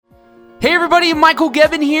Hey everybody, Michael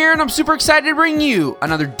Gebbin here, and I'm super excited to bring you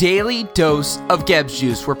another daily dose of GEBBS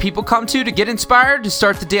juice where people come to get inspired to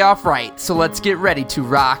start the day off right. So let's get ready to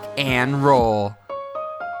rock and roll.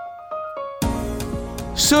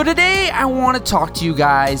 So today I want to talk to you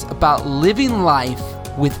guys about living life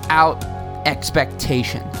without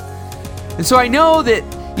expectation. And so I know that,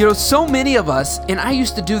 so many of us, and I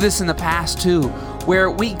used to do this in the past too,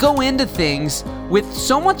 where we go into things with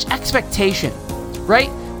so much expectation,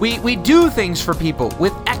 right? We do things for people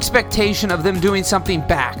with expectation of them doing something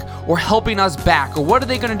back or helping us back, or what are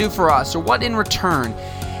they going to do for us, or what in return.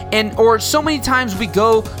 Or so many times we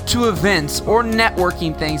go to events or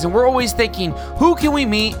networking things and we're always thinking, who can we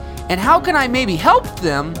meet and how can I maybe help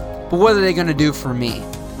them, but what are they going to do for me?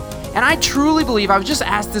 And I truly believe, I was just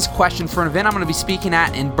asked this question for an event I'm going to be speaking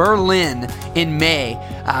at in Berlin in May,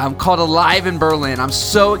 called Alive in Berlin. I'm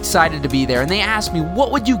so excited to be there. And they asked me,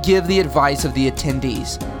 what would you give the advice of the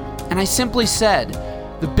attendees? And I simply said,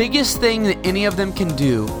 the biggest thing that any of them can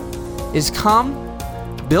do is come,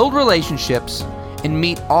 build relationships, and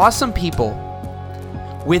meet awesome people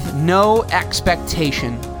with no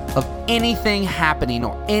expectation of anything happening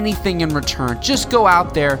or anything in return. Just go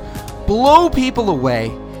out there, blow people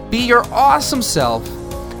away, be your awesome self,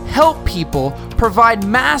 help people, provide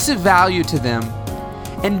massive value to them,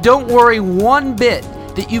 and don't worry one bit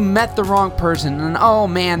that you met the wrong person and, oh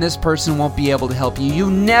man, this person won't be able to help you.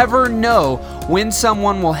 You never know when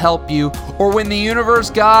someone will help you, or when the universe,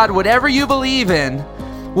 God, whatever you believe in,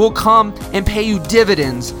 will come and pay you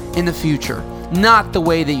dividends in the future, not the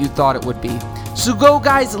way that you thought it would be. So go,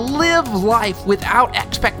 guys, live life without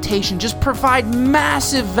expectation. Just provide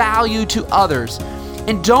massive value to others.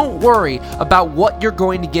 And don't worry about what you're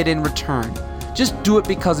going to get in return. Just do it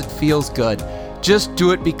because it feels good. Just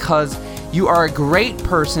do it because you are a great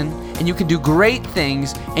person and you can do great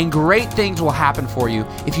things, and great things will happen for you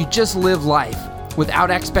if you just live life without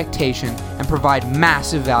expectation and provide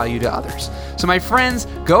massive value to others. So my friends,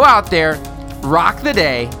 go out there, rock the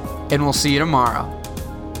day, and we'll see you tomorrow.